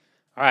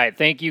All right,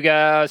 thank you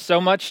guys so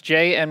much,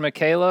 Jay and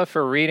Michaela,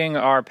 for reading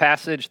our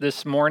passage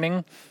this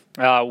morning.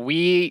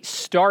 We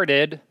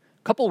started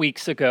a couple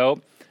weeks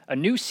ago a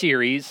new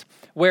series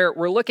where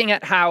we're looking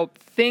at how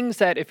things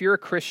that, if you're a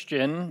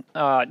Christian,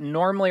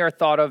 normally are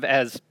thought of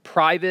as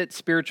private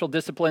spiritual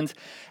disciplines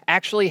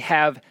actually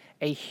have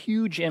a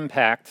huge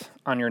impact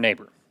on your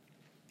neighbor.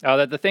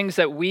 That the things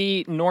that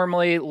we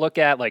normally look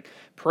at, like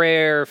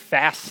prayer,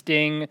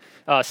 fasting,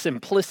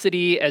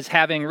 simplicity, as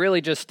having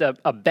really just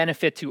a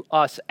benefit to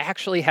us,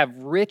 actually have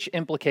rich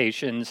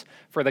implications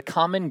for the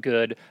common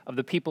good of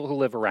the people who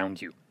live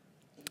around you.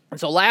 And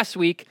so last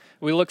week,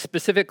 we looked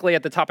specifically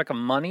at the topic of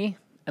money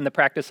and the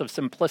practice of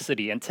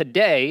simplicity. And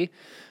today,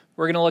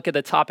 we're going to look at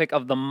the topic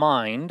of the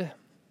mind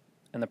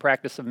and the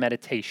practice of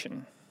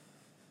meditation.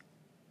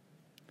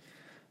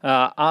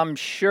 I'm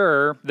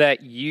sure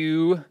that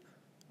you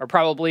are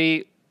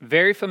probably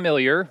very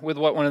familiar with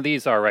what one of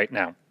these are right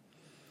now.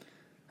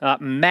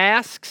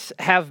 Masks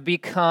have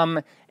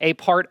become a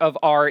part of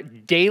our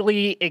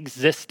daily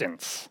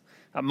existence.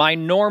 My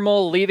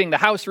normal leaving the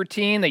house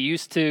routine that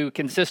used to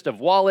consist of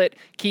wallet,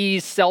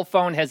 keys, cell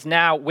phone has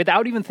now,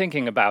 without even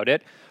thinking about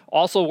it,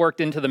 also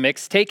worked into the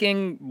mix,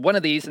 taking one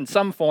of these in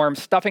some form,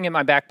 stuffing it in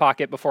my back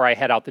pocket before I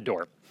head out the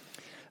door.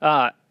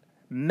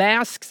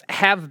 Masks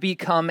have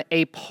become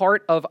a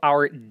part of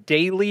our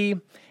daily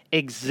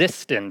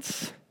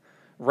existence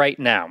right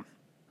now.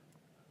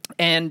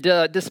 And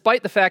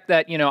despite the fact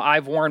that,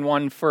 I've worn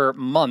one for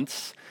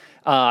months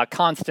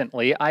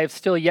constantly, I have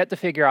still yet to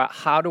figure out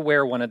how to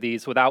wear one of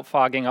these without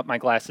fogging up my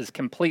glasses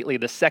completely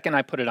the second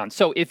I put it on.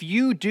 So if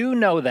you do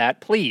know that,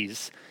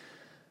 please,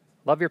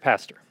 love your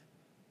pastor.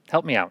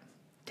 Help me out.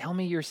 Tell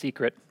me your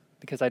secret,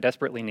 because I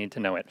desperately need to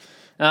know it.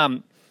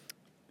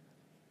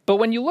 But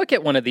when you look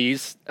at one of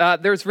these,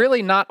 there's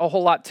really not a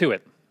whole lot to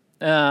it.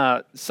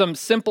 Some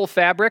simple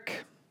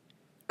fabric,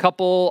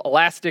 couple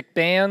elastic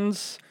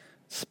bands,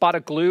 spot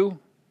of glue.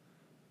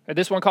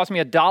 This one cost me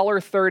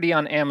 $1.30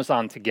 on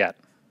Amazon to get.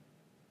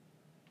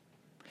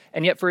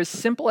 And yet, for as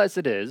simple as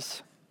it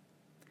is,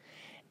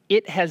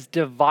 it has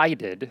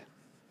divided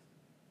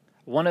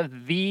one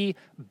of the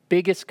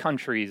biggest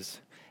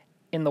countries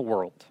in the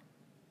world.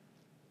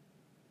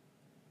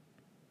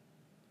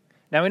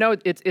 Now, we know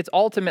it's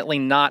ultimately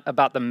not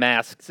about the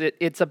masks.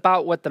 It's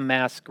about what the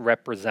mask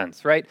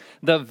represents, right?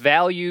 The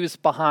values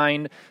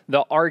behind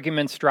the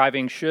arguments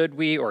driving should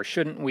we or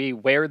shouldn't we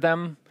wear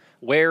them,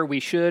 where we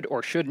should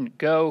or shouldn't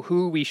go,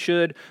 who we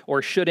should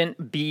or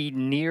shouldn't be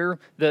near.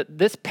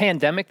 This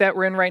pandemic that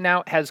we're in right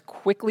now has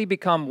quickly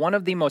become one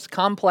of the most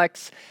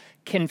complex,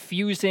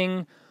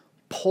 confusing,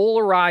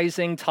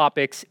 polarizing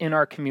topics in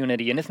our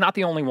community, and it's not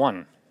the only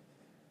one.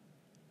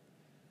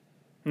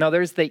 Now,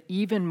 there's the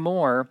even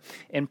more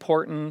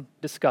important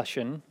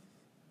discussion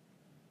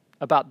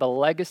about the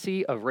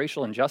legacy of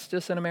racial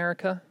injustice in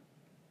America.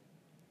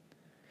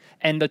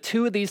 And the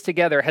two of these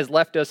together has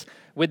left us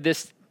with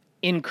this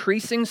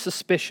increasing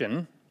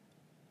suspicion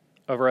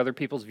over other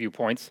people's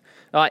viewpoints,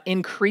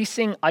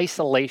 increasing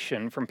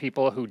isolation from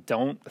people who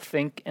don't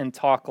think and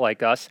talk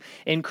like us,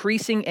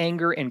 increasing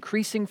anger,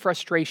 increasing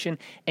frustration,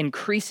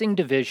 increasing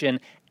division.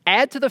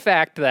 Add to the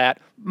fact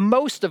that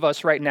most of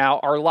us right now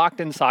are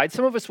locked inside,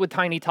 some of us with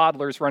tiny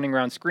toddlers running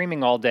around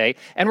screaming all day,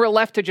 and we're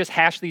left to just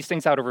hash these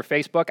things out over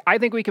Facebook. I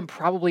think we can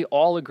probably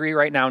all agree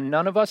right now,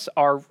 none of us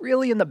are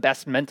really in the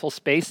best mental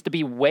space to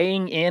be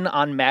weighing in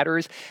on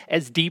matters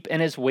as deep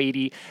and as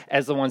weighty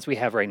as the ones we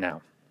have right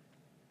now.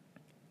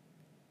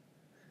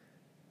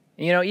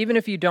 Even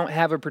if you don't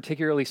have a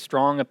particularly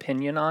strong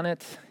opinion on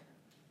it,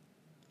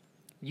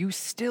 you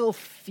still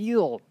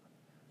feel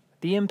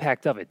the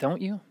impact of it,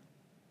 don't you?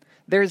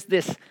 There's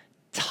this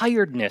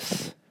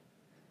tiredness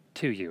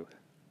to you.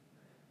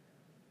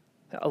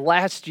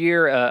 Last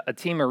year, a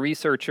team of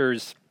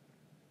researchers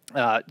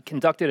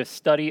conducted a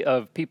study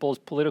of people's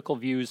political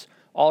views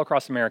all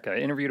across America.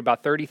 Interviewed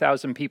about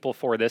 30,000 people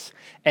for this,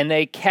 and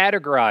they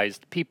categorized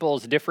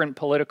people's different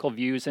political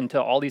views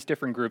into all these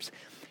different groups.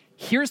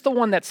 Here's the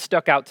one that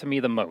stuck out to me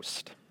the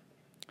most.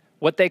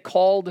 What they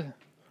called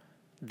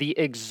the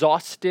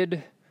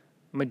exhausted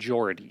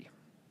majority.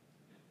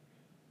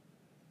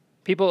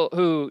 People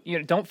who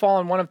don't fall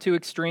on one of two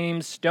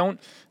extremes, don't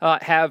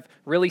have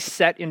really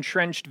set,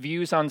 entrenched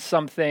views on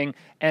something,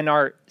 and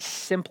are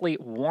simply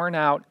worn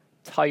out,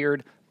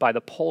 tired by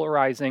the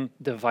polarizing,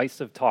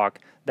 divisive talk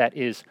that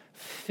is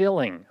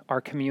filling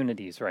our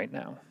communities right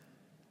now.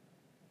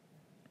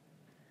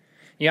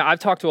 I've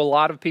talked to a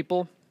lot of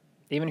people,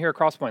 even here at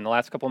Crosspoint in the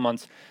last couple of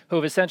months, who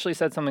have essentially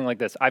said something like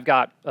this. I've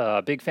got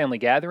a big family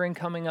gathering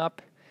coming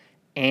up,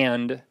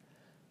 and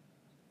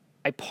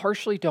I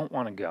partially don't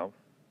want to go.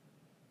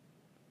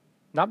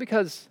 Not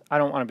because I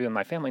don't want to be with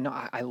my family. No,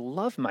 I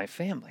love my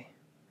family.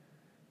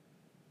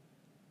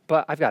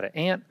 But I've got an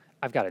aunt,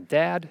 I've got a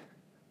dad,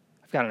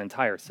 I've got an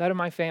entire set of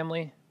my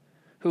family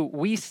who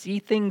we see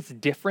things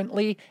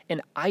differently,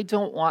 and I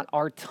don't want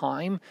our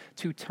time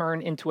to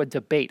turn into a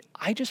debate.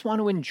 I just want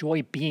to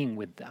enjoy being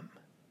with them.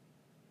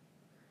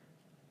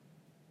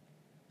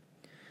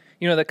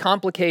 The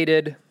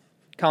complicated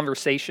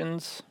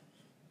conversations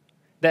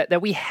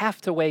that we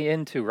have to weigh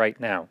into right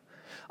now.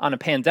 On a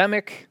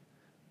pandemic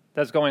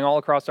that's going all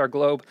across our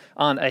globe,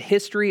 on a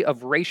history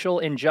of racial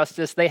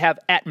injustice, they have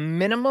at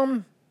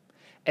minimum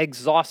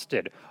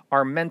exhausted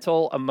our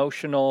mental,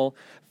 emotional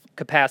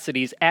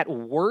capacities. At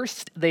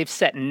worst, they've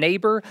set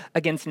neighbor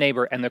against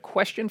neighbor. And the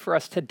question for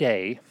us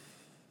today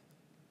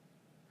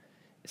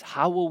is,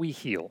 how will we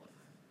heal?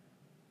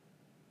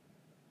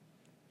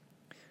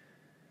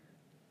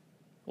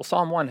 Well,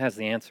 Psalm 1 has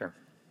the answer.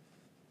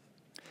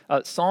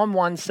 Psalm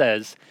 1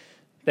 says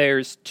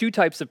there's two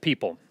types of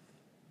people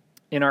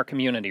in our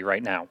community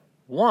right now.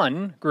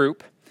 One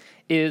group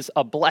is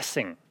a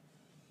blessing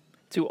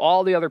to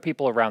all the other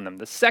people around them.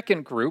 The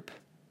second group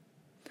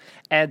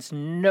adds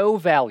no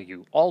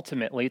value,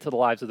 ultimately, to the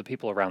lives of the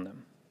people around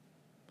them.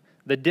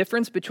 The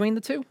difference between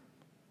the two?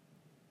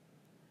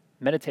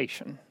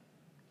 Meditation.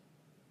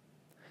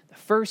 The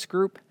first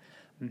group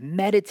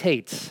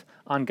meditates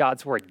on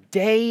God's word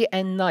day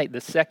and night.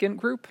 The second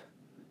group,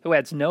 who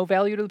adds no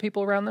value to the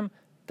people around them,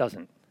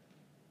 doesn't.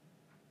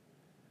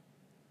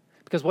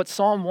 Because what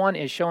Psalm 1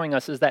 is showing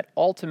us is that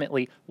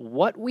ultimately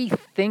what we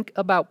think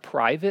about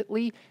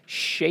privately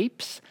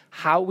shapes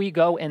how we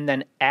go and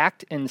then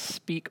act and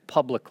speak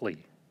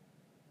publicly.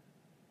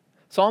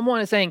 Psalm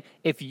 1 is saying,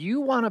 if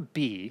you want to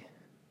be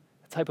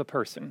the type of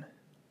person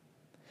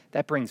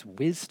that brings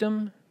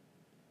wisdom,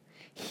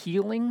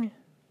 healing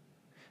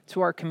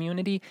to our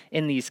community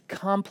in these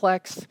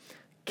complex,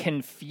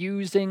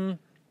 confusing,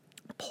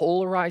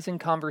 polarizing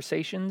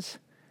conversations,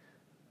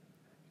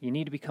 you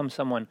need to become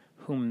someone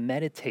who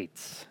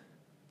meditates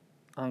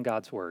on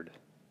God's word.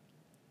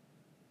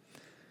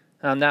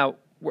 Now,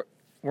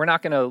 we're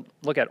not going to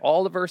look at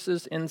all the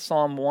verses in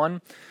Psalm 1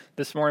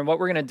 this morning. What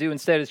we're going to do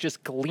instead is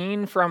just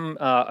glean from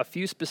a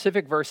few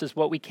specific verses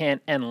what we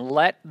can and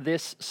let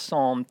this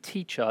psalm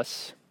teach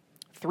us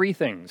three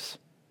things: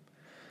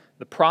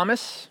 the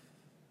promise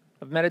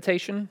of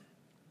meditation,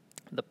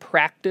 the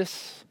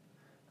practice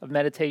of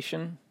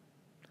meditation,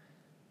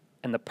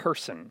 and the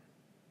person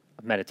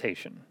of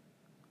meditation.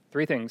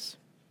 Three things.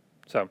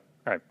 So, all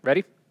right,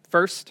 ready?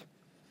 First,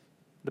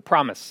 the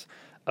promise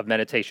of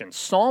meditation.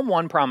 Psalm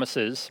 1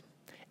 promises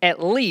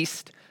at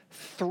least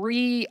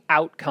three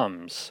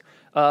outcomes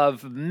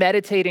of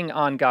meditating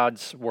on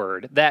God's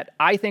word that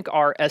I think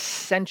are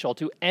essential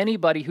to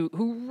anybody who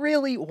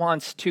really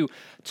wants to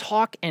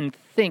talk and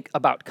think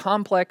about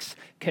complex,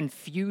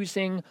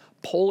 confusing,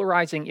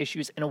 polarizing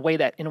issues in a way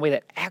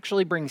that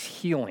actually brings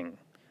healing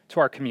to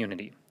our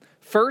community.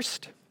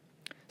 First,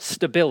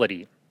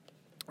 stability.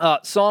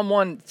 Psalm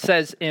 1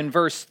 says in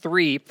verse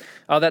 3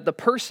 that the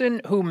person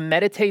who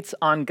meditates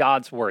on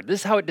God's word, this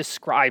is how it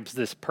describes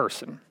this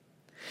person.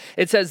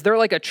 It says they're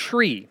like a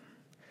tree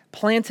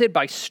planted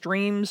by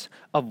streams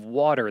of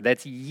water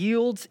that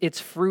yields its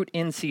fruit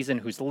in season,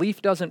 whose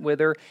leaf doesn't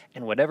wither,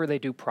 and whatever they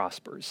do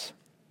prospers.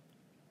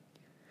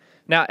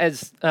 Now,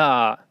 as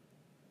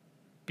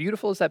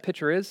beautiful as that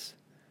picture is,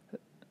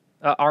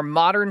 our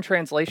modern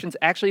translations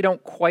actually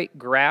don't quite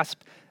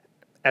grasp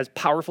as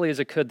powerfully as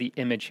it could the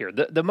image here.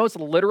 The most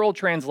literal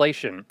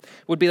translation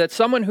would be that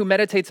someone who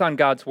meditates on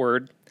God's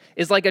word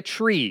is like a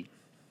tree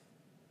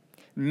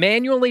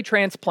manually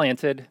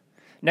transplanted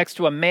next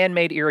to a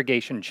man-made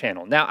irrigation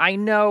channel. Now, I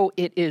know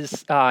it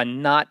is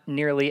not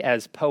nearly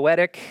as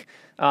poetic.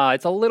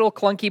 It's a little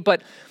clunky,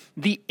 but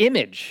the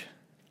image,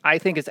 I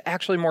think, is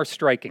actually more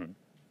striking.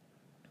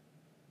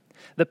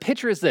 The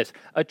picture is this: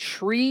 a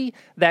tree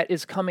that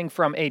is coming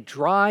from a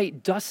dry,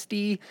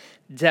 dusty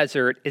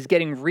desert is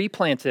getting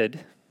replanted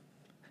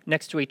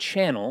next to a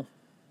channel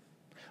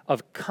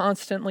of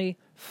constantly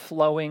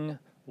flowing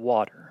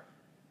water.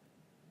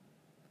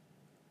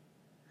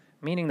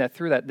 Meaning that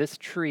through that, this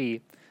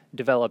tree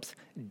develops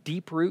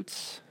deep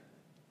roots,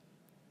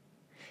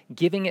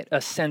 giving it a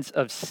sense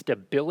of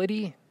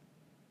stability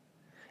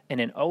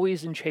in an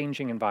always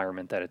changing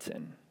environment that it's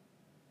in.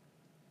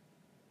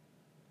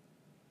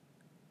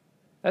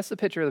 That's the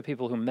picture of the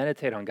people who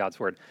meditate on God's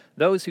word.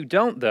 Those who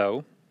don't,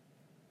 though,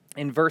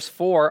 in verse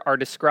 4 are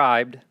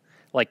described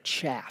like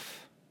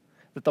chaff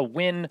that the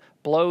wind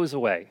blows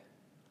away.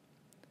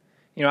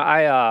 You know,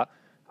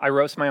 I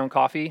roast my own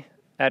coffee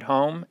at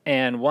home,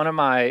 and one of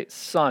my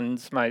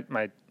sons,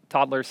 my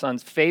toddler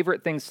son's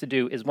favorite things to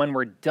do is when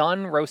we're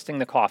done roasting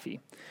the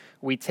coffee,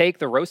 we take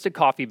the roasted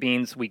coffee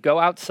beans, we go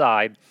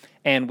outside,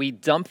 and we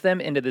dump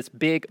them into this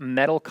big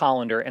metal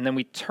colander, and then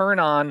we turn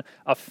on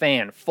a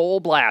fan, full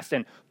blast,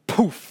 and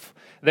poof,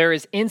 there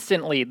is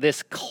instantly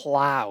this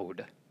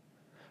cloud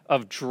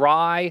of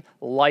dry,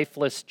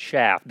 lifeless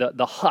chaff,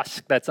 the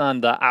husk that's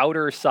on the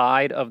outer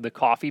side of the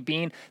coffee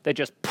bean that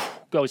just poof,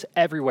 goes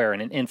everywhere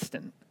in an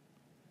instant.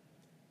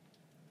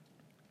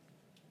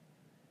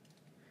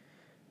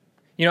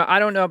 You know, I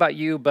don't know about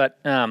you, but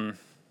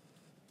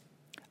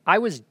I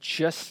was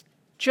just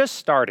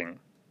starting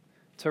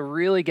to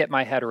really get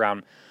my head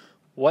around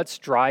what's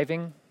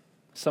driving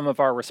some of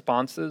our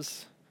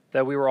responses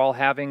that we were all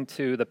having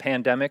to the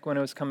pandemic when it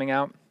was coming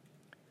out.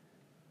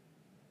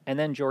 And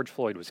then George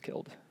Floyd was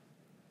killed.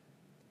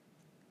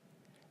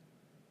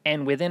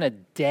 And within a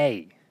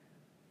day,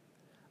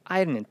 I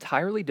had an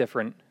entirely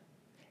different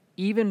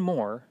even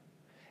more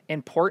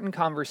important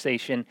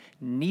conversation,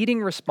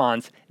 needing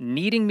response,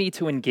 needing me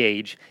to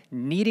engage,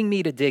 needing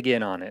me to dig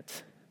in on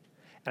it.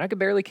 And I could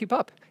barely keep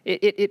up.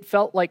 It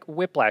felt like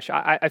whiplash.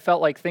 I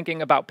felt like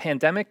thinking about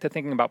pandemic to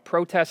thinking about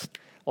protest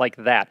like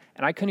that,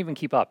 and I couldn't even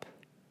keep up.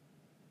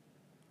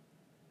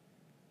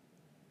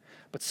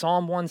 But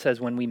Psalm 1 says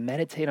when we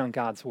meditate on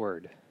God's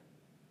word,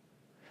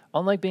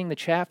 unlike being the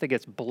chaff that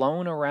gets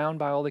blown around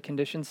by all the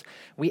conditions,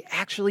 we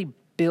actually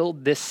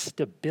build this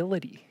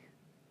stability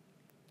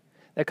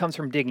that comes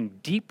from digging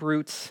deep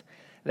roots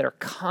that are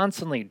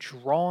constantly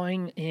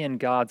drawing in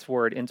God's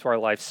word into our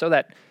life so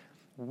that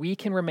we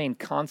can remain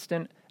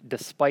constant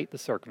despite the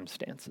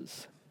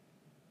circumstances.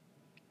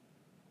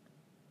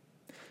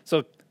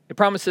 So it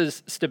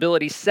promises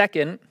stability.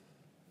 Second,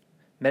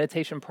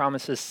 meditation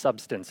promises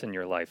substance in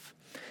your life.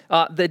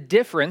 The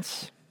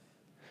difference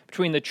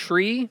between the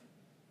tree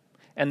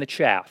and the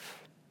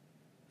chaff,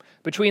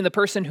 between the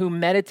person who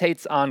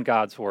meditates on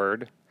God's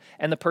word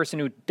and the person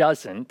who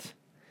doesn't,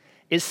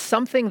 is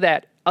something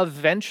that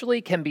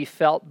eventually can be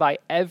felt by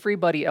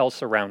everybody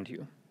else around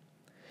you.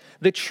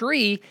 The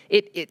tree,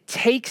 it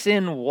takes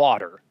in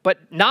water,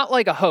 but not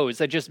like a hose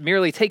that just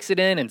merely takes it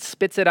in and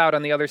spits it out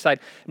on the other side.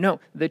 No,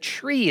 the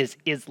tree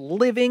is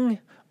living,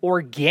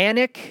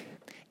 organic.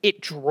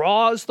 It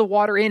draws the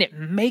water in, it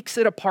makes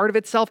it a part of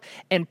itself,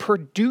 and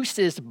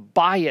produces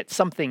by it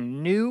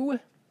something new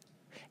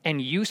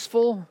and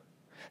useful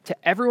to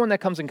everyone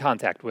that comes in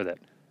contact with it.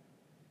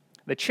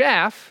 The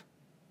chaff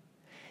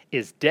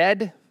is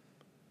dead,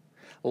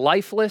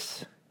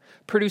 lifeless,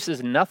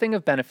 produces nothing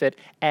of benefit,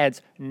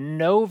 adds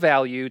no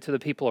value to the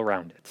people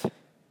around it.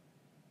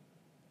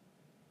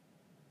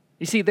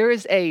 You see, there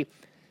is a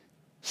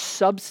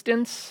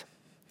substance,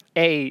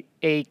 a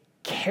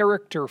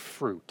character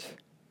fruit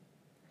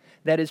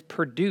that is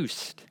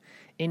produced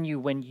in you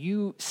when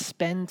you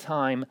spend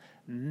time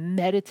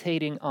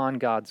meditating on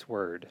God's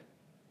word,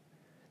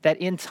 that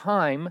in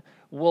time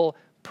will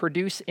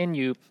produce in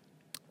you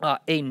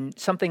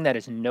something that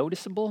is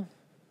noticeable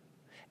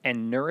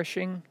and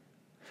nourishing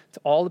to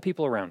all the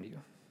people around you.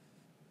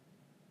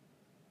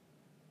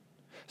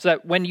 So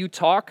that when you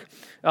talk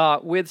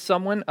with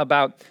someone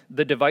about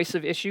the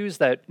divisive issues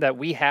that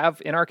we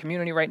have in our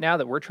community right now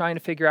that we're trying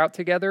to figure out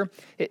together,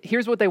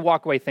 here's what they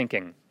walk away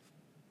thinking.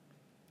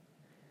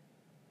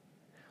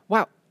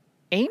 Wow,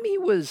 Amy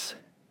was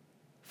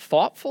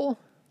thoughtful.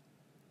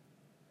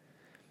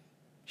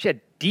 She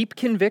had deep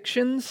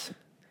convictions.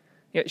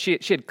 She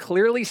had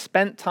clearly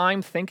spent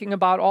time thinking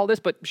about all this,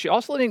 but she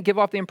also didn't give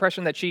off the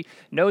impression that she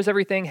knows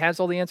everything, has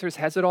all the answers,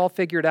 has it all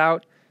figured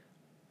out.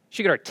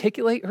 She could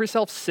articulate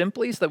herself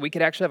simply so that we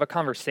could actually have a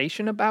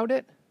conversation about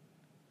it.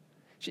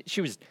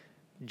 She was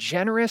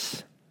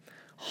generous,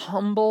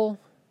 humble,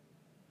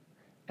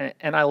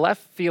 and I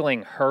left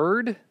feeling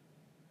heard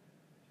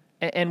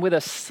and with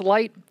a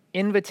slight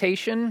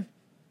invitation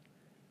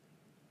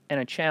and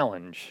a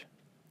challenge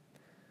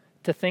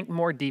to think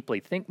more deeply,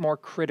 think more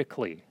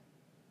critically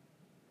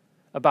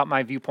about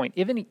my viewpoint,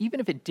 even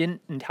if it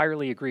didn't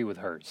entirely agree with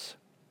hers.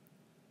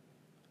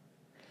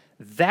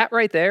 That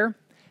right there,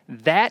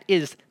 that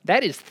is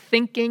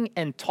thinking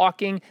and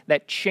talking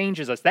that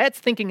changes us. That's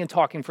thinking and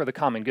talking for the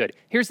common good.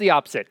 Here's the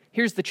opposite.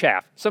 Here's the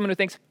chaff. Someone who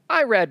thinks,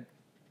 I read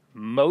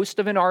most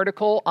of an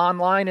article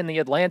online in the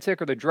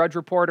Atlantic or the Drudge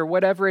Report or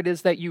whatever it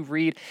is that you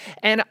read,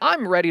 and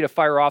I'm ready to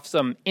fire off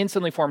some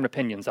instantly formed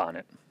opinions on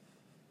it.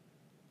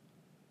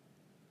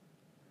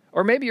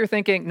 Or maybe you're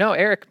thinking, no,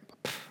 Eric,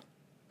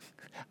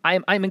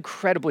 I'm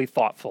incredibly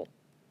thoughtful.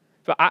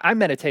 But I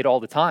meditate all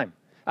the time.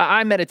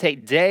 I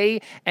meditate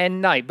day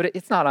and night, but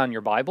it's not on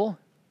your Bible.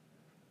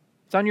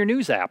 It's on your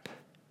news app.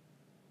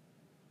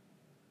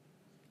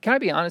 Can I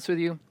be honest with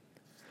you?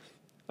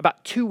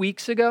 About 2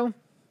 weeks ago,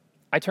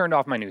 I turned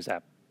off my news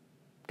app.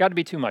 Got to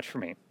be too much for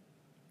me.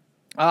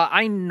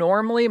 My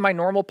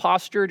normal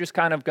posture, just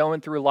kind of going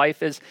through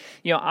life is,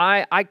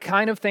 I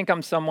kind of think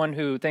I'm someone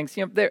who thinks,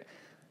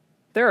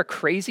 there are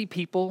crazy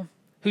people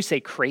who say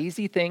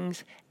crazy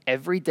things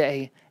every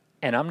day,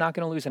 and I'm not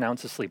going to lose an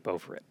ounce of sleep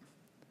over it.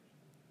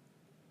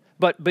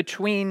 But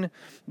between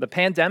the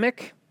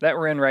pandemic that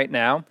we're in right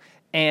now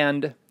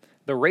and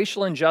the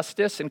racial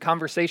injustice and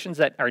conversations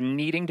that are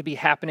needing to be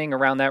happening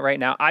around that right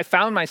now, I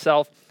found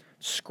myself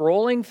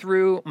scrolling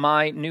through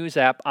my news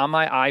app on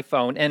my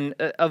iPhone and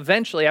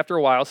eventually, after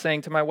a while,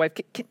 saying to my wife,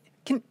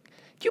 can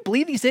you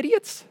believe these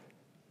idiots?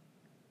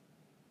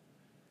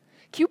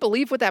 Can you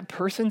believe what that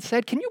person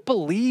said? Can you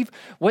believe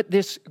what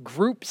this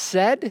group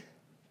said?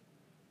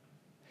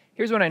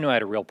 Here's when I knew I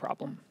had a real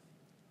problem.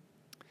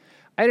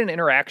 I had an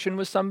interaction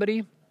with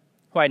somebody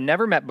who I'd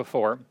never met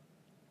before,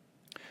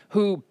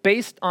 who,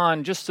 based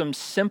on just some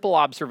simple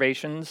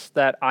observations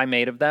that I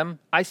made of them,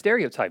 I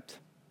stereotyped,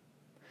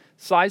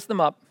 sized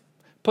them up,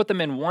 put them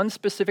in one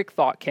specific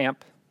thought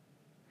camp,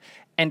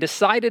 and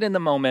decided in the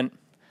moment,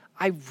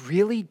 I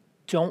really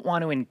don't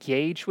want to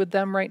engage with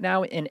them right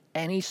now in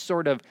any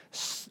sort of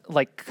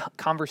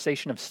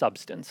conversation of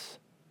substance.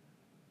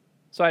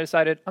 So I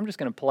decided I'm just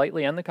going to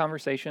politely end the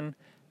conversation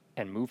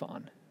and move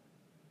on.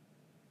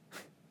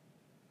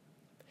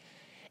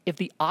 if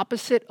the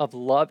opposite of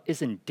love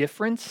is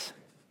indifference,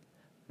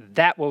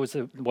 that was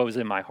what was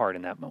in my heart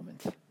in that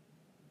moment.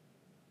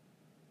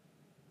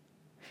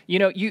 You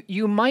know,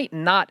 you might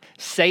not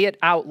say it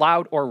out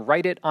loud or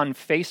write it on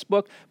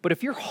Facebook, but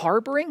if you're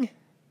harboring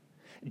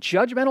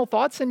judgmental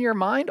thoughts in your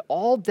mind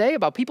all day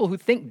about people who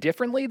think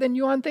differently than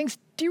you on things,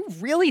 do you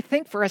really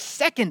think for a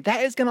second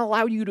that is going to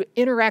allow you to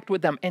interact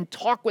with them and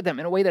talk with them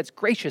in a way that's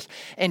gracious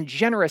and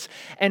generous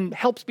and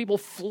helps people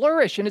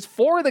flourish and is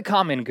for the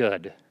common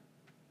good?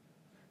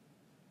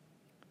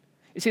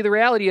 You see, the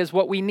reality is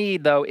what we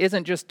need, though,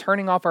 isn't just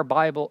turning off our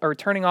Bible or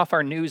turning off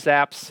our news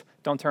apps.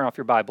 Don't turn off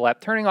your Bible app.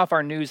 Turning off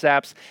our news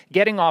apps,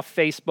 getting off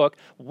Facebook.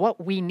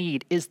 What we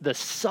need is the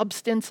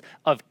substance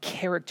of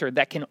character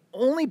that can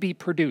only be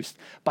produced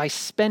by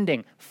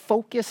spending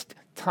focused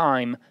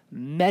time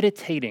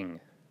meditating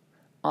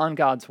on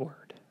God's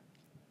word.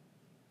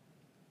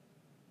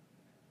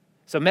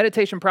 So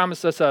meditation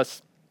promises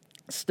us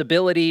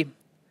stability,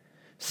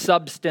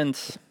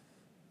 substance,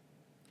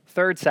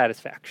 third,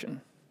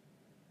 satisfaction.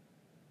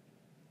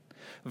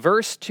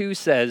 Verse 2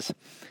 says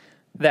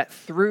that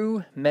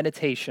through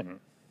meditation,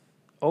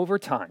 over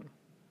time,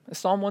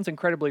 Psalm 1's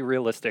incredibly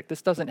realistic.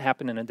 This doesn't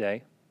happen in a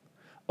day.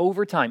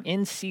 Over time,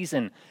 in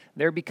season,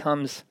 there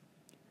becomes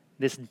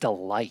this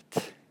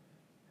delight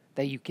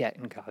that you get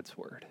in God's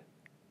word.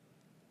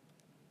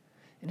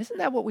 And isn't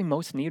that what we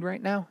most need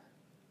right now?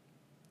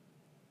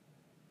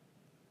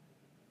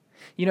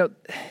 You know,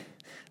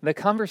 the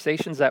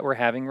conversations that we're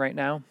having right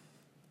now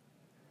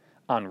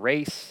on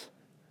race,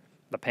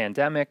 the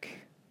pandemic,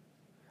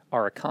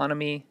 our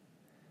economy,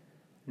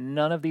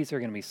 none of these are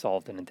going to be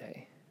solved in a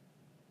day.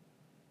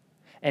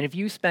 And if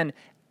you spend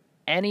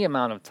any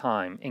amount of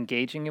time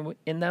engaging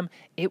in them,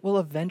 it will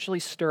eventually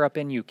stir up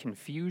in you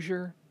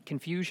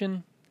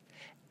confusion,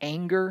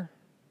 anger,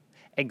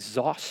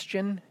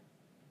 exhaustion.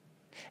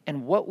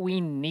 And what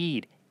we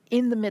need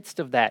in the midst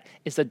of that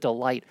is a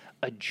delight,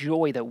 a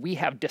joy that we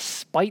have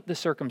despite the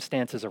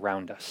circumstances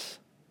around us.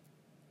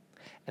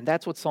 And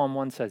that's what Psalm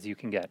 1 says you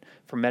can get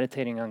from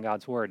meditating on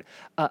God's word.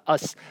 A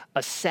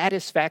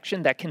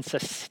satisfaction that can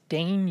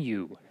sustain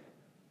you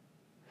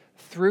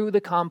through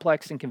the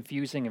complex and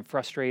confusing and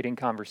frustrating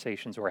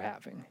conversations we're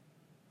having.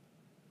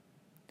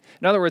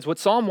 In other words, what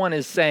Psalm 1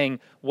 is saying,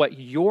 what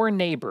your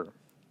neighbor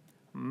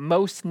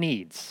most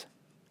needs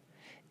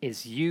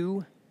is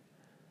you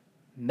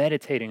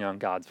meditating on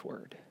God's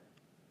word.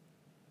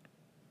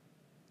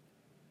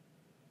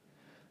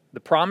 The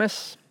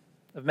promise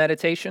of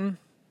meditation.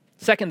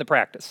 Second, the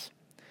practice.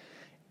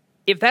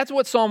 If that's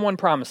what Psalm 1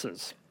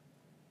 promises,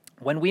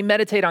 when we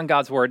meditate on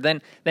God's word,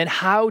 then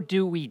how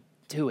do we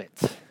do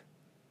it?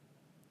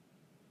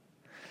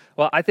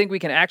 Well, I think we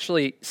can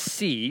actually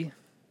see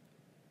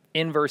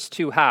in verse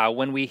 2 how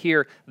when we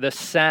hear the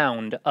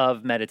sound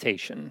of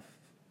meditation.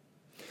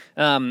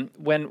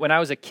 When I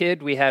was a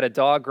kid, we had a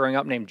dog growing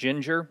up named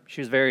Ginger.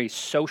 She was a very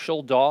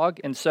social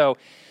dog, and so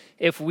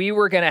if we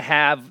were going to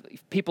have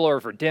people over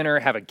for dinner,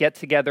 have a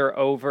get-together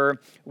over,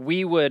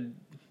 we would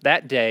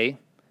that day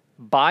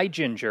buy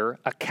Ginger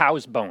a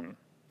cow's bone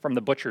from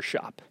the butcher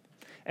shop.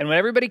 And when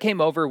everybody came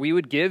over, we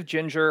would give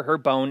Ginger her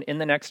bone in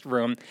the next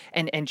room,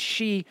 and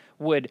she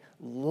would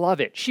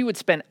love it. She would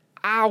spend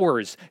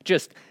hours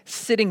just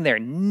sitting there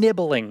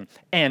nibbling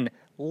and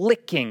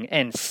licking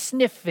and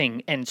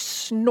sniffing and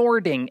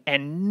snorting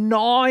and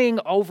gnawing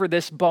over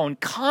this bone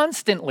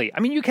constantly. I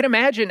mean, you can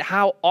imagine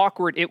how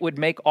awkward it would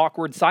make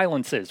awkward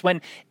silences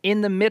when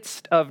in the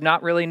midst of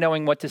not really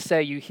knowing what to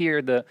say, you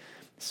hear the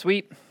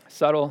sweet,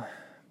 subtle,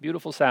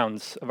 beautiful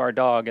sounds of our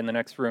dog in the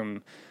next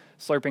room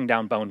slurping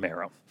down bone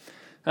marrow.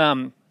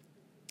 And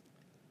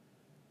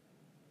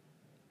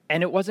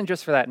it wasn't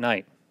just for that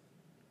night.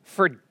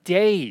 For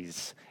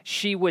days,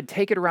 she would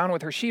take it around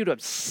with her. She would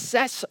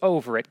obsess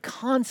over it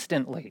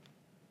constantly.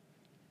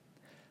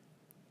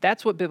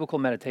 That's what biblical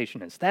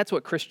meditation is. That's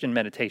what Christian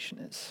meditation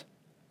is.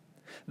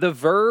 The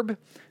verb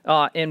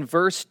in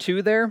verse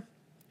 2 there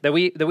that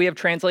we have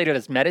translated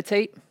as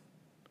meditate,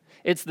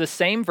 it's the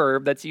same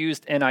verb that's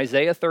used in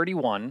Isaiah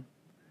 31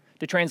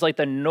 to translate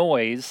the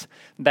noise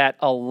that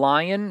a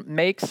lion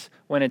makes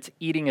when it's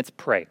eating its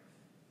prey.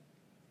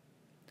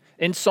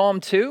 In Psalm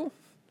 2,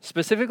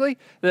 specifically,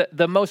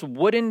 the most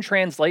wooden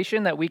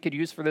translation that we could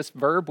use for this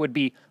verb would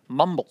be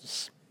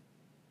mumbles.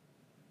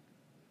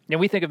 And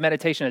we think of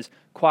meditation as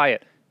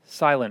quiet,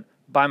 silent,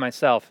 by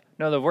myself.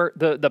 No,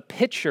 the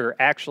picture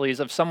actually is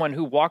of someone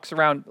who walks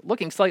around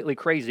looking slightly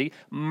crazy,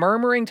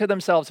 murmuring to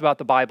themselves about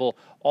the Bible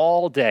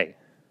all day.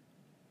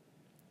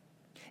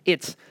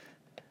 It's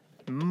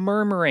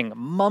murmuring,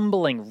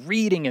 mumbling,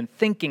 reading and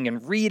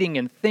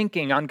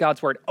thinking on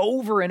God's word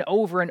over and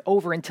over and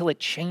over until it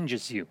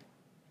changes you.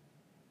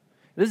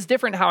 This is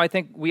different how I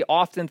think we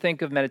often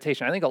think of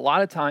meditation. I think a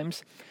lot of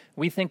times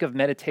we think of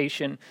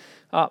meditation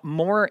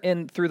more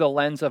through the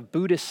lens of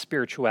Buddhist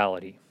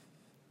spirituality,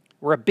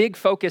 where a big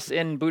focus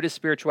in Buddhist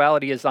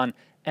spirituality is on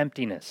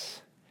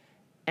emptiness,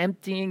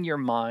 emptying your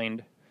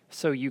mind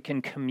so you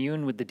can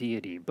commune with the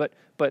deity. But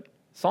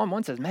Psalm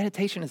 1 says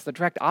meditation is the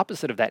direct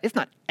opposite of that. It's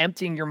not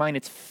emptying your mind,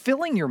 it's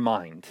filling your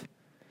mind.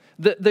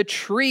 The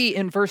tree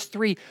in verse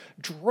 3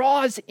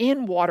 draws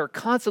in water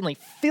constantly,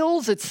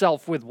 fills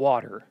itself with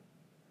water,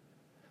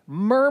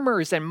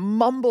 murmurs and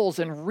mumbles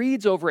and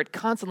reads over it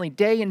constantly,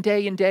 day and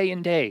day and day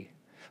and day.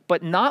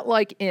 But not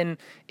like in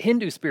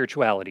Hindu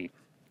spirituality,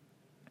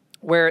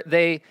 where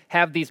they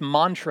have these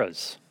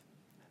mantras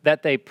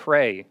that they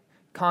pray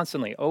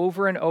constantly,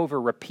 over and over,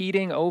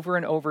 repeating over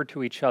and over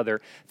to each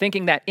other,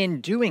 thinking that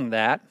in doing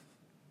that,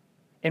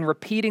 in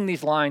repeating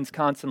these lines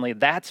constantly,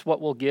 that's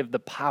what will give the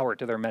power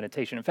to their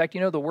meditation. In fact,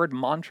 the word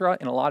mantra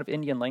in a lot of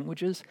Indian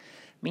languages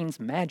means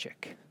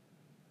magic.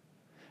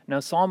 Now,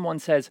 Psalm 1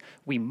 says,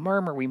 we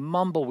murmur, we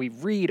mumble, we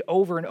read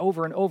over and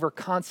over and over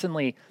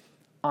constantly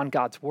on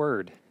God's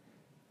word.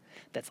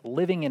 That's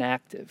living and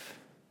active,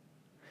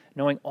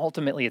 knowing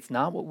ultimately it's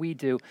not what we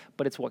do,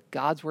 but it's what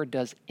God's word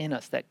does in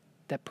us that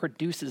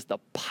produces the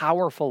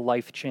powerful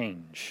life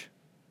change.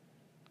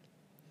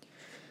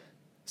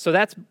 So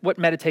that's what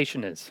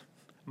meditation is.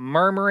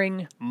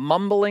 Murmuring,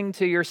 mumbling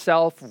to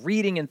yourself,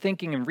 reading and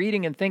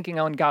thinking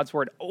on God's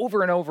word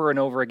over and over and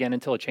over again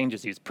until it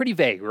changes you. It's pretty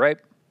vague, right?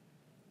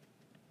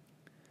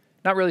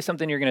 Not really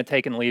something you're going to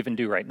take and leave and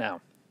do right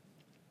now.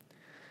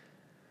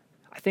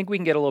 I think we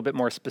can get a little bit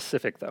more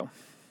specific, though.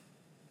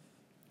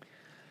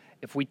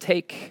 If we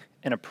take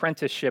an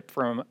apprenticeship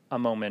from a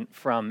moment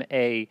from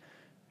a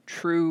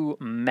true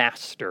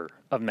master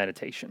of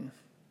meditation.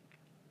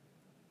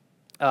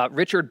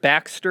 Richard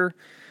Baxter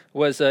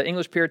was an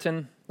English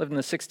Puritan, lived in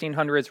the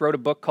 1600s, wrote a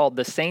book called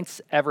The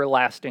Saint's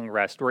Everlasting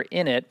Rest, where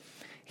in it,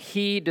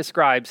 he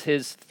describes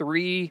his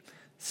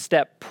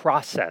 3-step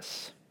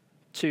process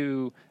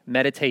to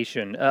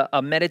meditation,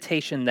 a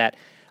meditation that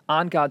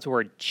on God's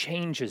word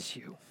changes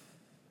you.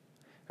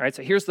 All right,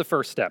 so here's the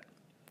first step,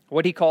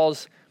 what he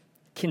calls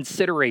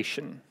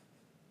consideration.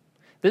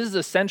 This is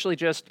essentially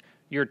just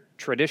your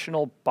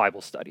traditional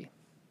Bible study.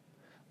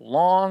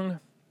 Long,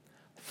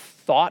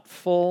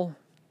 thoughtful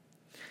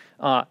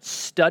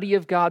study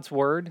of God's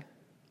word,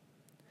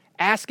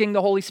 asking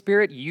the Holy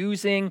Spirit,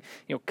 using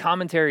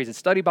commentaries and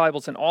study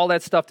Bibles and all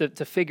that stuff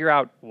to figure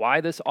out why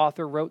this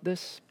author wrote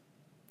this,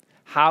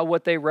 how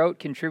what they wrote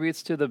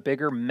contributes to the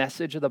bigger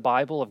message of the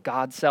Bible of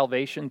God's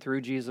salvation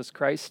through Jesus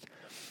Christ.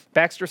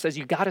 Baxter says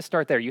you got to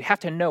start there. You have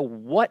to know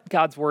what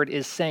God's word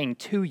is saying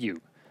to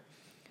you.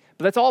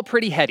 But that's all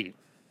pretty heady.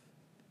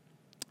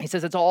 He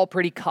says it's all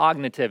pretty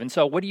cognitive. And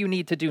so what do you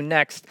need to do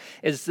next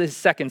is the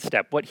second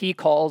step, what he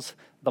calls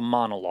the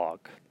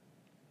monologue.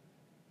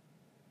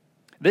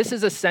 This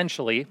is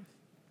essentially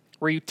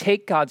where you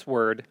take God's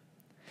word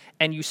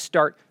and you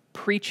start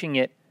preaching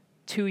it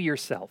to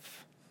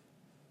yourself.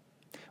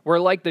 Where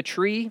like the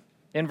tree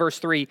in verse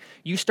 3,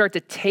 you start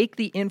to take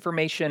the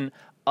information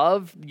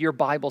of your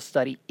Bible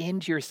study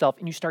into yourself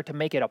and you start to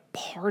make it a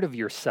part of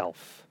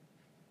yourself.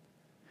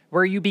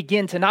 Where you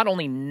begin to not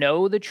only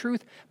know the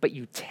truth, but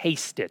you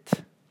taste it.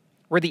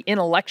 Where the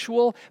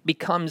intellectual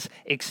becomes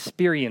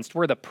experienced.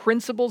 Where the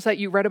principles that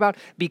you read about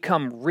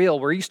become real.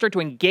 Where you start to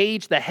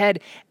engage the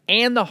head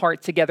and the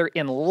heart together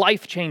in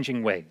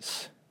life-changing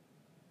ways.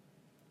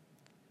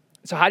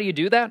 So how do you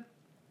do that?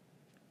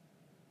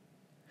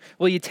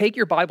 Well, you take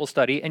your Bible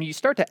study and you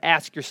start to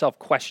ask yourself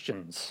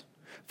questions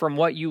from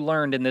what you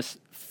learned in this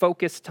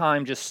focused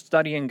time just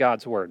studying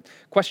God's word.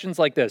 Questions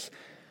like this.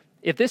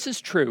 If this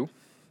is true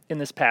in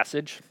this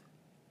passage,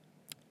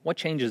 what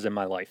changes in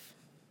my life?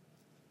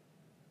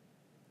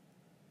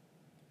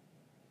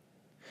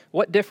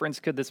 What difference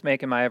could this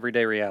make in my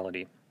everyday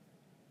reality?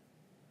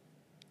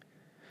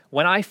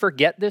 When I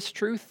forget this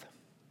truth,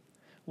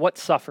 what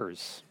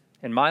suffers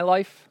in my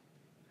life,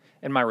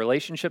 in my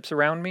relationships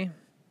around me?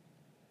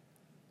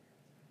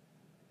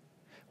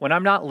 When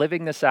I'm not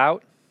living this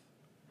out,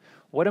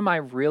 what am I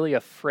really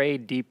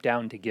afraid deep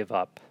down to give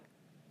up?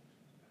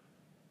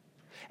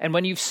 And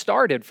when you've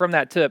started from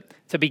that to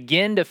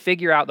begin to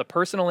figure out the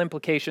personal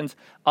implications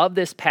of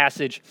this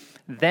passage,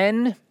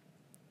 then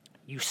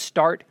you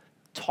start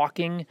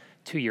talking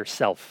to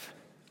yourself.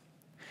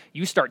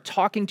 You start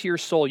talking to your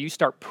soul. You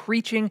start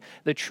preaching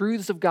the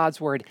truths of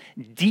God's word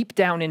deep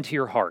down into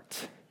your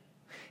heart.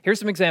 Here's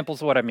some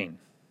examples of what I mean.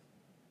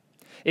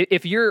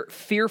 If you're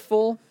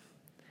fearful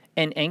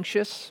and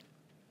anxious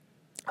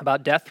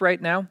about death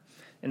right now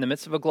in the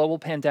midst of a global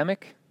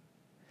pandemic,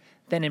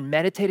 then in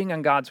meditating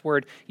on God's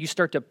word, you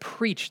start to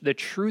preach the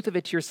truth of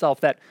it to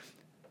yourself that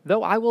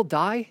though I will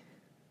die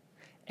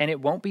and it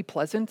won't be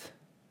pleasant,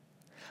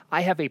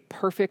 I have a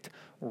perfect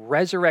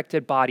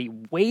resurrected body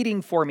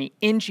waiting for me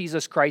in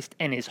Jesus Christ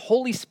and his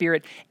Holy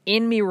Spirit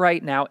in me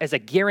right now as a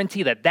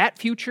guarantee that that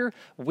future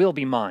will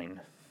be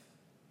mine.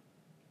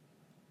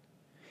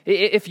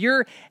 If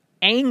you're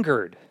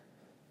angered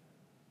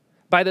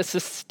by the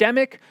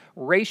systemic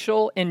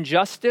racial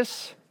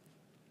injustice,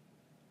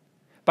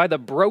 by the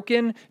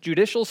broken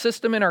judicial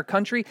system in our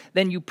country,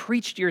 then you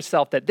preach to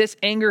yourself that this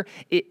anger,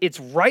 it's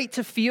right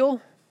to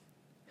feel.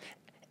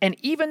 And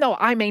even though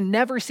I may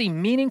never see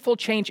meaningful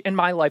change in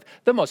my life,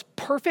 the most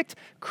perfect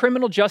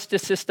criminal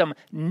justice system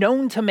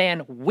known to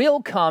man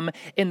will come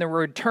in the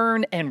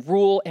return and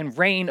rule and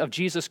reign of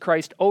Jesus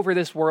Christ over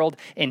this world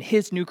in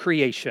his new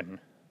creation.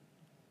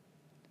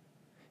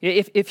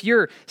 If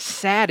you're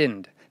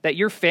saddened that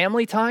your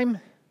family time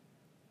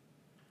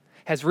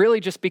has really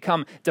just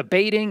become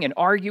debating and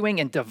arguing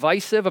and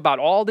divisive about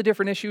all the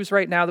different issues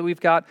right now that we've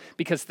got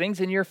because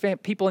things in your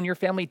people in your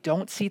family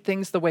don't see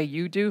things the way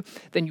you do,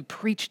 then you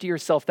preach to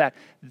yourself that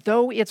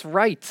though it's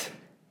right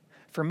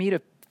for me to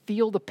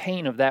feel the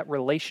pain of that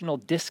relational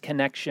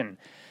disconnection,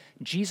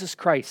 Jesus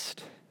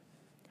Christ,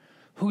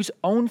 whose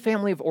own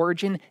family of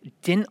origin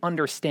didn't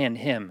understand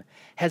him,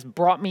 has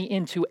brought me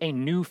into a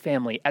new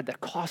family at the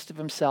cost of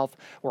himself,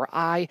 where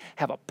I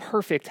have a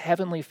perfect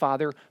heavenly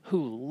Father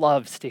who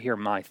loves to hear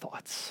my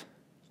thoughts.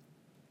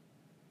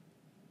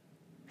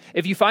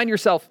 If you find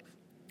yourself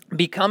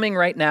becoming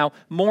right now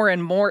more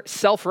and more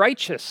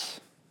self-righteous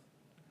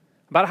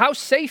about how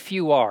safe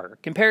you are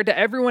compared to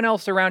everyone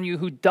else around you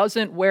who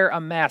doesn't wear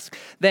a mask,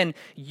 then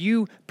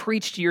you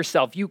preach to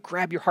yourself, you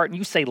grab your heart and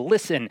you say,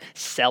 listen,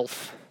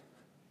 self,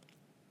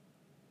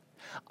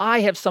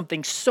 I have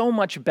something so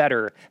much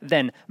better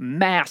than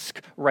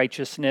mask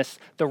righteousness,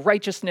 the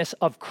righteousness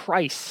of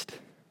Christ.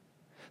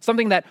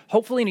 Something that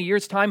hopefully in a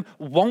year's time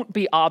won't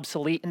be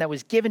obsolete and that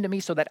was given to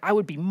me so that I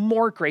would be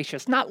more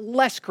gracious, not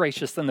less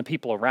gracious than the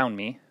people around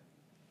me.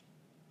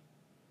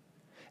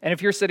 And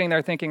if you're sitting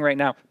there thinking right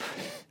now,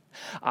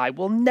 I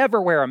will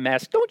never wear a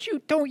mask, don't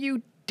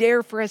you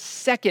dare for a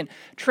second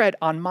tread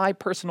on my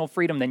personal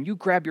freedom, then you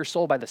grab your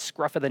soul by the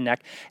scruff of the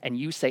neck and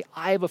you say,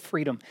 I have a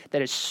freedom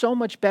that is so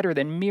much better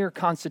than mere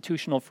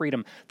constitutional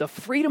freedom. The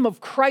freedom of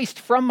Christ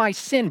from my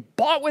sin,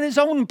 bought with his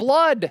own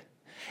blood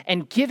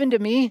and given to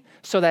me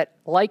so that,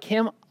 like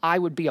him, I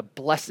would be a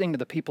blessing to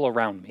the people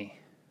around me.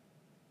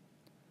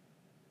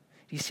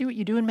 Do you see what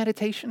you do in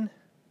meditation?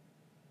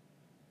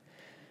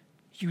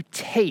 You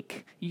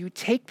take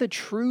the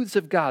truths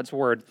of God's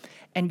word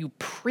and you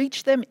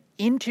preach them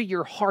into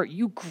your heart.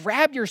 You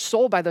grab your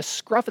soul by the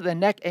scruff of the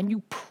neck and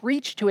you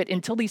preach to it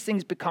until these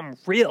things become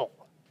real.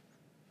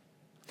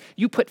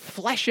 You put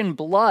flesh and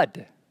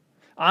blood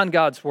on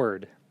God's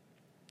word.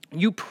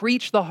 You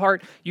preach the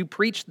heart, you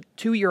preach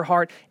to your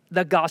heart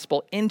the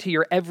gospel into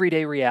your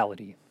everyday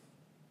reality.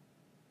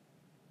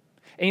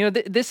 And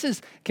this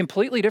is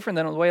completely different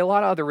than the way a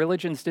lot of other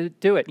religions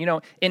do it.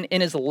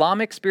 In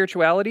Islamic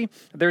spirituality,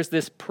 there's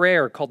this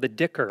prayer called the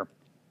dhikr,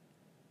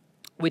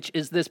 which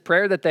is this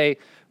prayer that they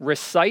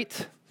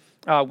recite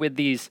with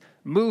these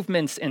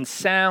movements and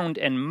sound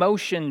and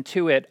motion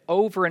to it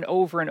over and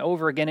over and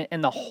over again.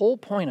 And the whole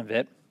point of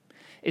it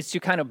is to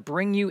kind of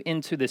bring you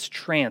into this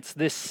trance,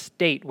 this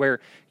state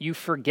where you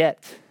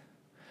forget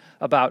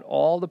about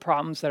all the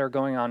problems that are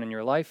going on in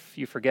your life.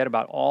 You forget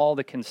about all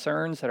the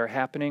concerns that are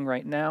happening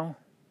right now.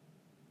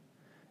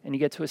 And you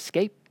get to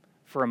escape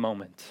for a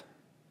moment.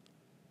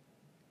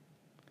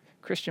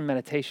 Christian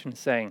meditation is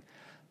saying,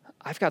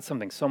 I've got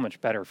something so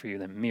much better for you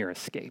than mere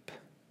escape.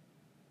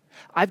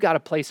 I've got a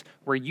place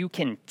where you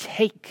can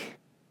take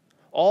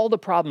all the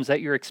problems that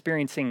you're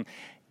experiencing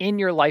in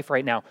your life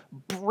right now,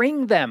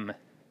 bring them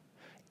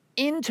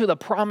into the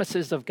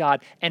promises of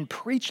God and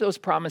preach those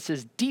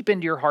promises deep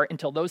into your heart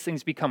until those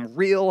things become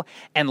real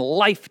and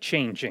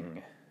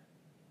life-changing.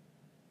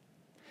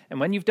 And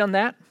when you've done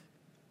that,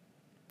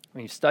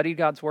 when you've studied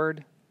God's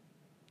word,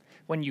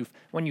 when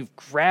you've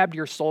grabbed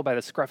your soul by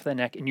the scruff of the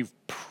neck and you've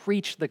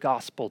preached the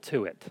gospel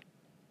to it,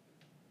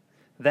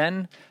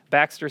 then,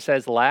 Baxter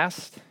says,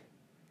 last,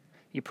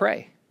 you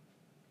pray.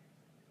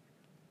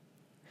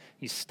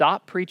 You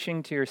stop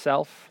preaching to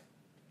yourself,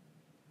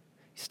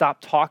 you stop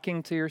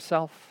talking to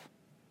yourself,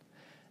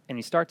 and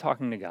you start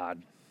talking to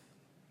God.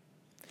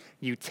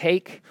 You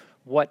take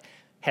what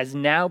has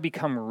now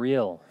become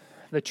real,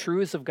 the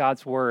truths of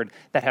God's word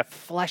that have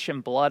flesh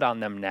and blood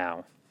on them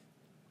now,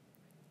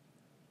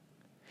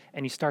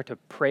 and you start to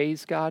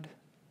praise God,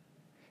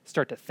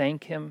 start to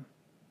thank him,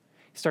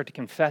 you start to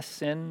confess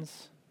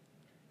sins,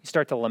 you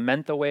start to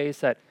lament the ways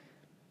that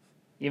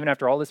even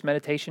after all this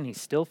meditation, he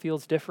still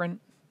feels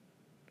different,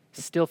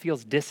 he still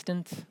feels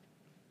distant.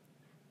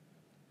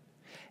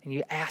 And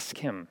you ask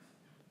him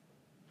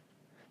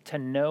to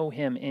know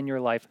him in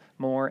your life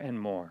more and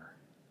more.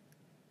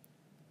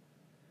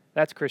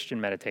 That's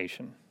Christian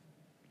meditation.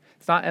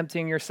 It's not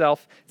emptying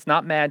yourself. It's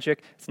not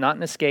magic. It's not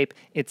an escape.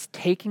 It's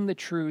taking the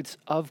truths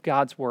of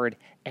God's word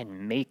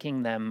and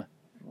making them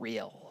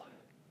real.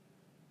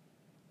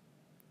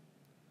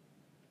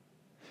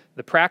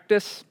 The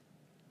practice,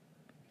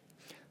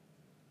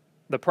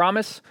 the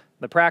promise,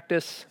 the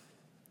practice,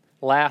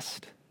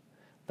 last,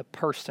 the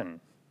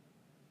person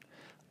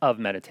of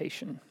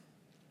meditation.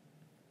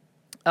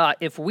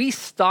 If we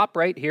stop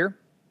right here,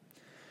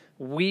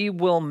 we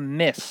will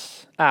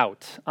miss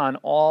out on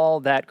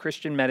all that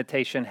Christian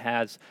meditation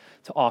has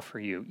to offer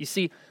you. You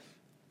see,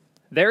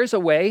 there's a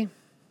way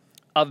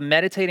of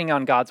meditating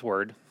on God's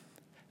word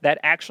that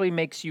actually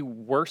makes you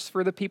worse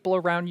for the people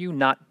around you,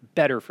 not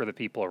better for the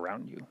people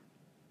around you.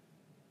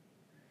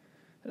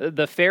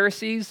 The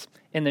Pharisees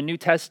in the New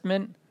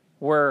Testament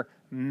were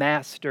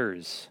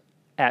masters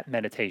at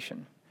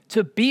meditation.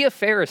 To be a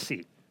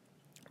Pharisee,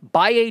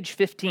 by age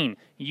 15,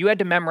 you had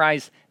to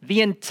memorize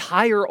the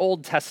entire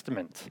Old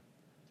Testament.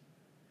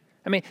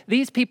 I mean,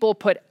 these people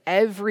put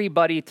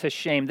everybody to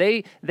shame.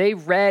 They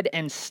read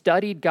and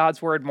studied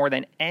God's word more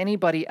than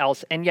anybody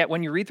else. And yet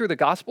when you read through the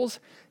Gospels,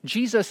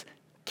 Jesus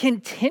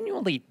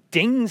continually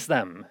dings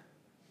them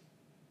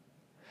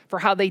for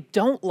how they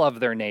don't love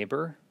their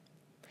neighbor,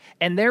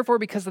 and therefore,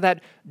 because of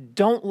that,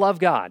 don't love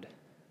God.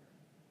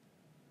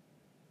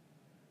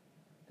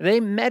 They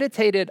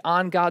meditated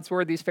on God's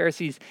word, these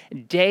Pharisees,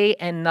 day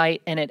and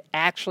night, and it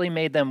actually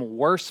made them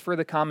worse for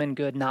the common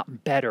good,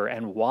 not better.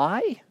 And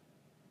why?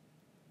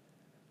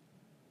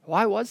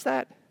 Why was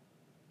that?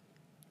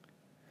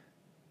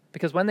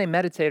 Because when they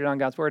meditated on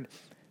God's word,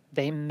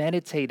 they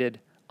meditated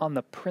on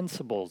the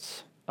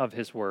principles of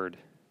his word,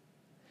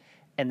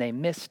 and they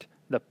missed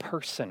the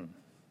person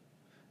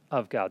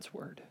of God's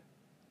word.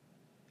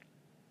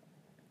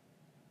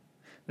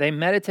 They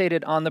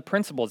meditated on the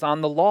principles,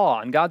 on the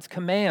law, on God's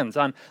commands,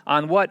 on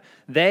what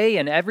they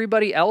and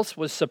everybody else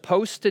was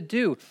supposed to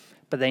do,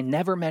 but they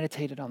never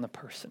meditated on the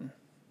person.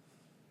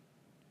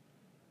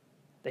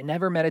 They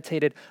never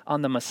meditated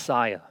on the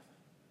Messiah,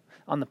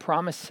 on the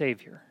promised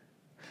Savior,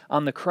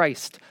 on the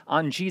Christ,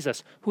 on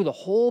Jesus, who the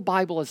whole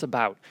Bible is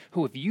about,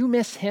 who if you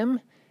miss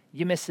him,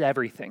 you miss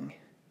everything.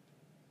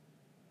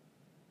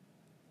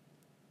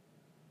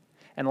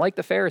 And like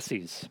the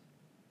Pharisees,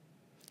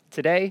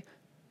 today,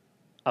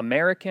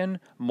 American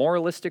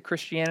moralistic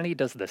Christianity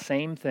does the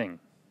same thing.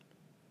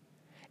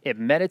 It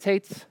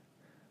meditates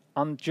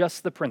on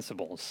just the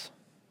principles.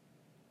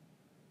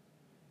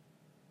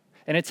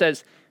 And it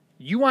says,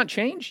 you want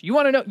change? You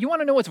want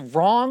to know what's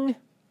wrong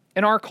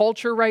in our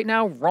culture right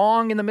now?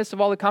 Wrong in the midst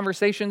of all the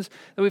conversations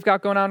that we've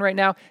got going on right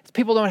now? It's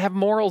people don't have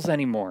morals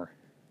anymore.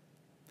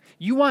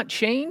 You want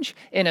change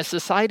in a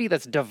society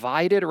that's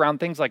divided around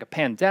things like a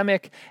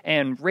pandemic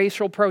and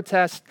racial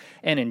protest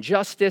and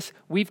injustice?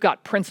 We've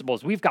got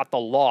principles. We've got the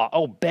law.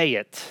 Obey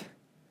it.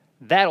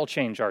 That'll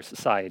change our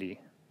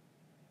society.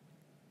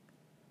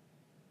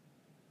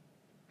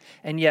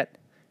 And yet,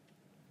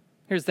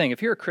 here's the thing.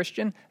 If you're a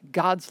Christian,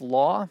 God's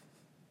law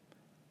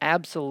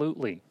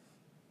absolutely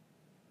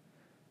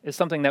is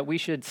something that we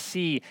should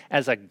see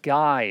as a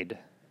guide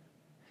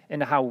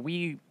into how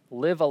we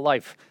live a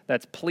life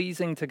that's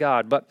pleasing to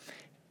God. But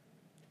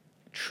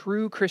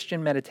true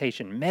Christian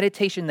meditation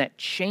that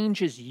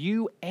changes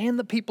you and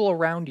the people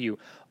around you,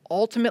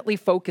 ultimately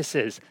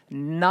focuses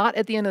not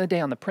at the end of the day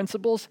on the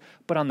principles,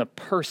 but on the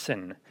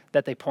person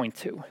that they point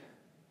to.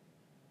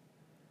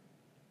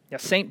 Yeah,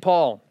 St.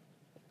 Paul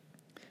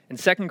in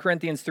 2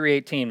 Corinthians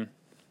 3:18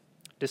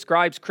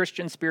 describes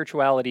Christian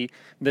spirituality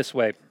this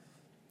way.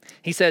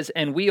 He says,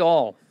 "And we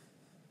all,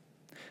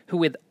 who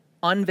with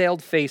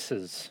unveiled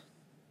faces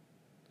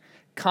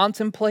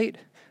contemplate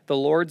the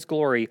Lord's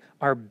glory,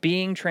 are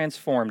being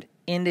transformed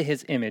into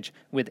his image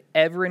with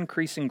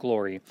ever-increasing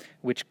glory,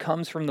 which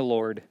comes from the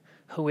Lord,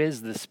 who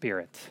is the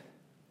Spirit."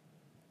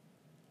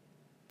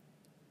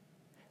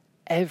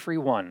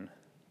 Everyone,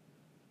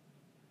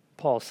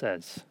 Paul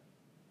says,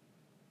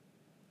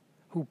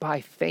 who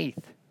by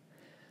faith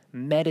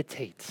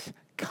meditates,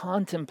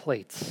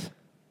 contemplates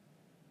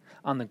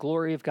on the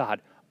glory of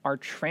God, are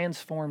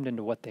transformed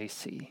into what they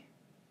see.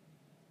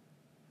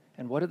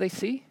 And what do they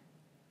see?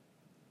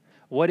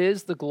 What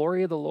is the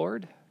glory of the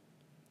Lord?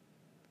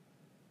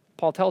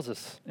 Paul tells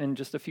us in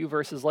just a few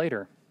verses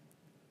later.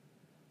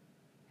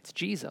 It's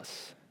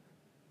Jesus.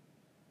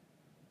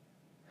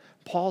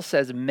 Paul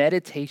says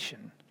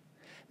meditation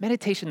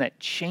that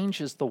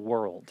changes the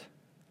world,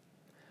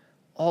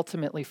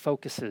 ultimately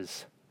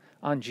focuses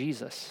on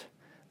Jesus,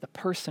 the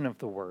person of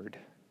the Word.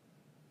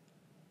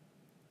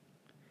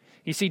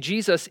 You see,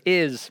 Jesus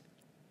is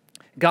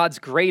God's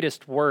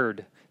greatest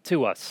word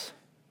to us.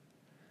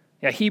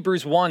 Yeah,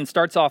 Hebrews 1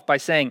 starts off by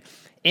saying,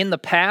 in the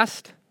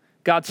past,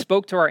 God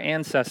spoke to our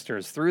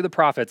ancestors through the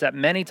prophets at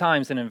many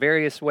times and in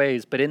various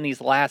ways, but in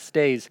these last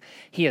days,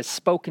 he has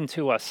spoken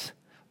to us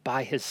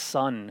by his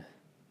Son.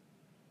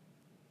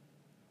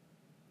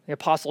 The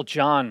Apostle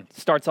John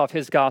starts off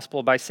his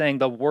gospel by saying,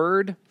 the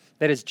Word,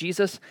 that is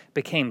Jesus,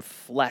 became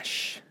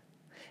flesh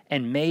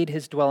and made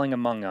his dwelling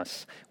among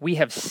us. We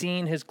have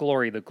seen his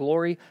glory, the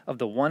glory of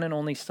the one and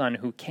only Son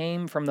who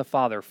came from the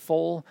Father,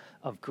 full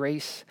of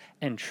grace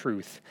and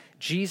truth.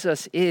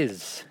 Jesus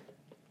is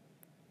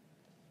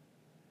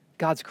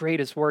God's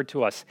greatest word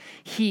to us.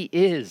 He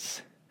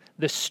is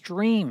the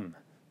stream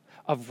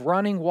of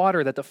running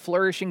water that the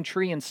flourishing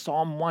tree in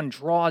Psalm 1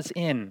 draws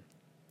in.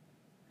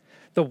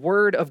 The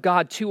word of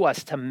God to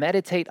us to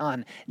meditate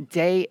on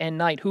day and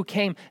night, who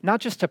came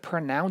not just to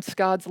pronounce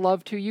God's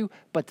love to you,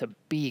 but to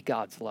be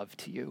God's love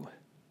to you.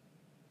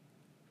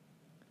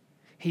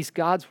 He's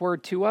God's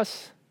word to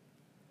us,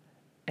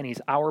 and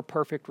he's our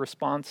perfect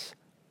response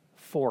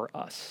for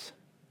us.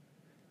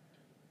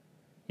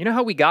 You know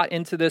how we got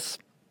into this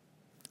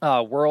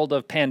world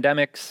of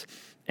pandemics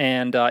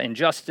and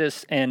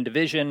injustice and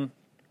division?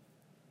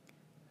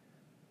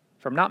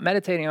 From not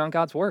meditating on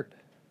God's word.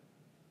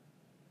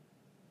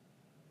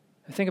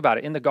 Think about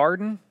it. In the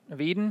Garden of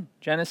Eden,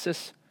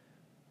 Genesis,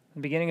 the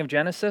beginning of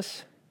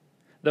Genesis,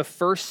 The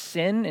first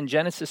sin in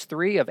Genesis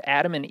 3 of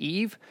Adam and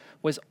Eve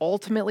was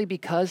ultimately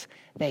because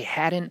they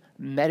hadn't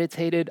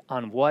meditated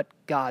on what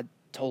God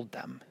told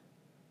them.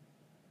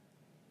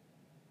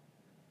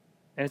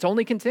 And it's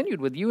only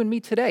continued with you and me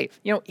today.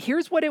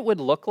 Here's what it would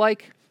look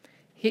like.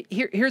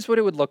 Here's what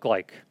it would look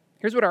like.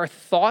 Here's what our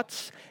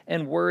thoughts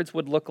and words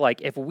would look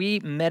like if we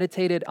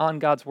meditated on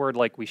God's word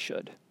like we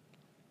should.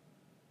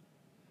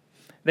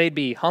 They'd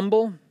be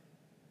humble,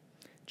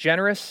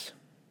 generous,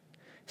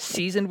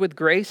 seasoned with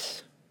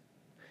grace,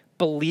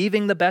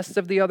 believing the best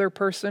of the other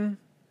person,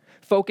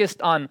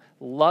 focused on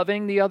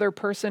loving the other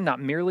person, not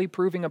merely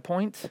proving a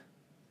point.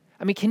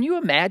 I mean, can you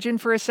imagine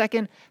for a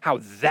second how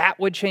that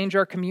would change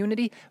our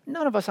community?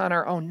 None of us on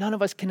our own, none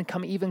of us can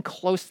come even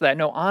close to that.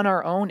 No, on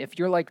our own, if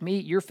you're like me,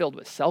 you're filled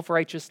with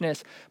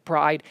self-righteousness,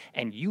 pride,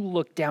 and you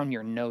look down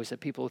your nose at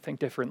people who think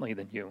differently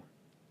than you.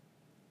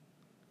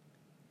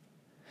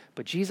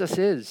 But Jesus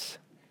is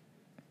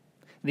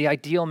the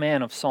ideal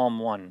man of Psalm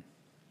 1.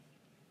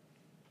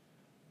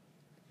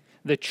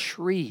 The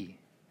tree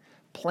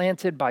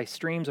planted by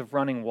streams of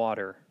running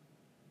water,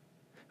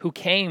 who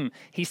came,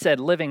 he said,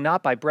 living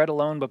not by bread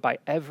alone, but by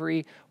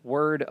every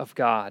word of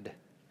God,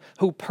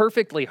 who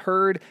perfectly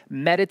heard,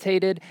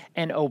 meditated,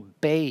 and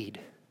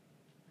obeyed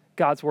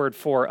God's word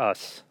for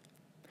us,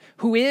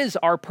 who is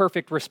our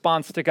perfect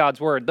response to God's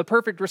word, the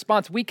perfect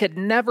response we could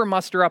never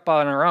muster up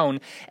on our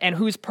own, and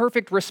whose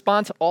perfect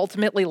response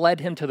ultimately led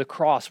him to the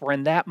cross, where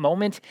in that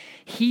moment,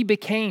 he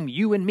became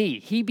you and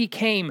me. He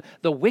became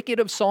the wicked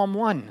of Psalm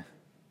 1.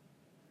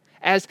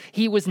 As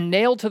he was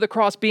nailed to the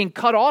cross, being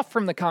cut off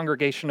from the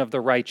congregation of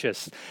the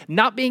righteous,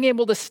 not being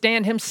able to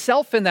stand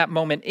himself in that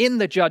moment in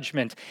the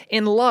judgment,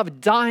 in love,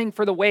 dying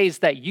for the ways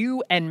that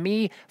you and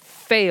me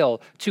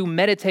fail to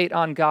meditate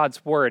on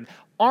God's word,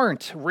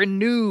 aren't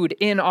renewed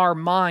in our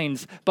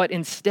minds, but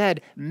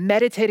instead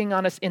meditating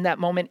on us in that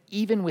moment,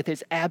 even with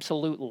his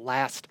absolute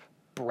last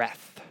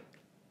breath.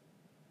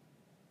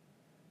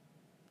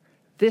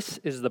 This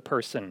is the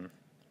person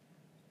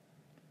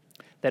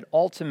that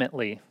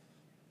ultimately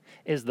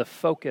is the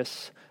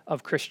focus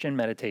of Christian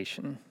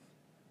meditation.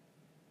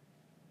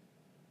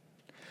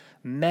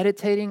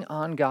 Meditating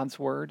on God's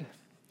word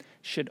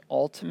should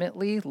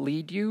ultimately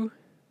lead you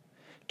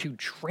to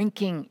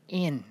drinking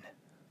in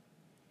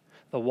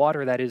the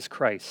water that is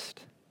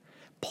Christ,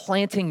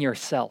 planting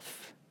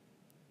yourself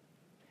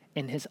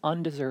in his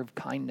undeserved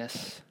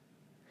kindness,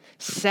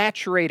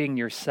 saturating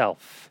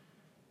yourself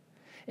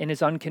in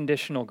his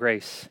unconditional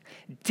grace,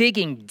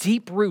 digging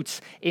deep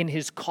roots in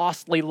his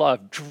costly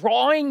love,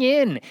 drawing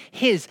in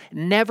his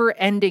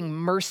never-ending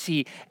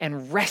mercy,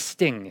 and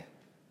resting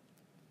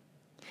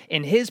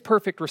in his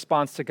perfect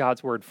response to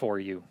God's word for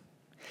you,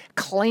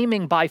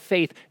 claiming by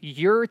faith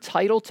your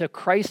title to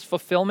Christ's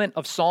fulfillment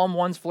of Psalm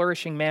 1's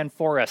flourishing man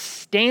for us,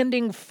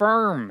 standing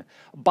firm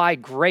by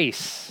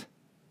grace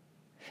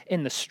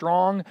in the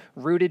strong,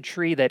 rooted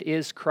tree that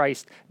is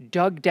Christ,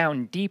 dug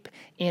down deep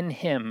in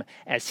him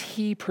as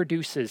he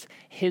produces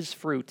his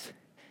fruit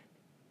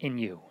in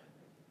you.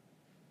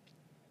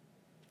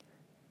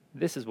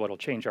 This is what will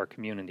change our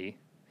community.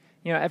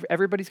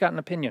 Everybody's got an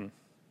opinion.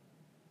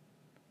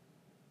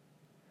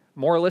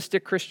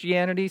 Moralistic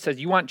Christianity says,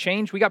 you want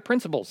change? We got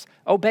principles.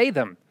 Obey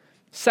them.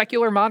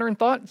 Secular modern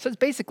thought says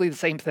basically the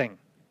same thing.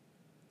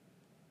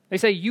 They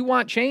say, you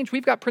want change?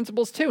 We've got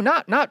principles too.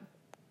 Not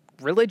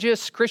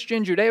religious,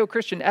 Christian,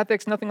 Judeo-Christian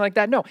ethics, nothing like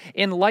that. No,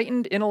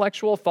 enlightened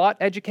intellectual thought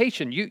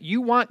education.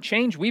 You want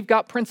change? We've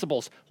got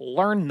principles.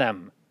 Learn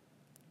them.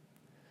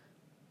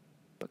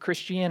 But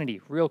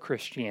Christianity, real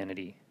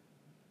Christianity,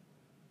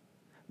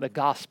 the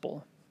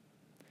gospel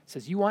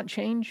says, you want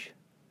change?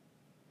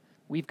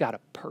 We've got a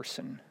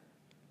person,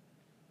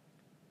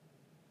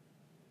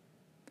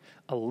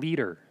 a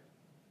leader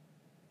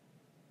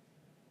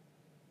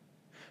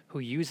who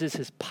uses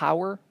his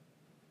power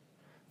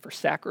for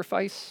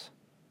sacrifice,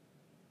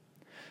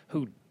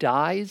 who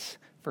dies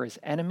for his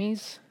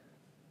enemies,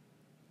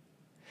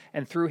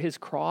 and through his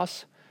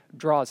cross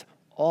draws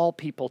all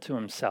people to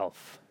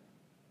himself.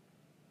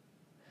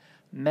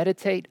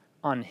 Meditate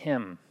on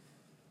him,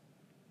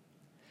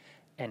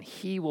 and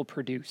he will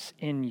produce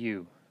in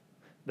you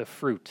the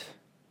fruit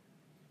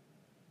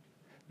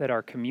that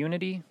our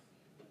community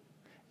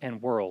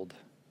and world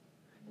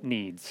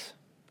needs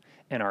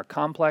in our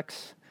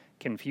complex,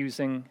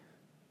 confusing,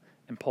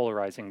 and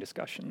polarizing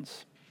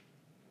discussions.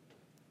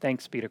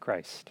 Thanks be to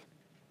Christ.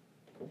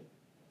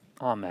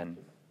 Amen.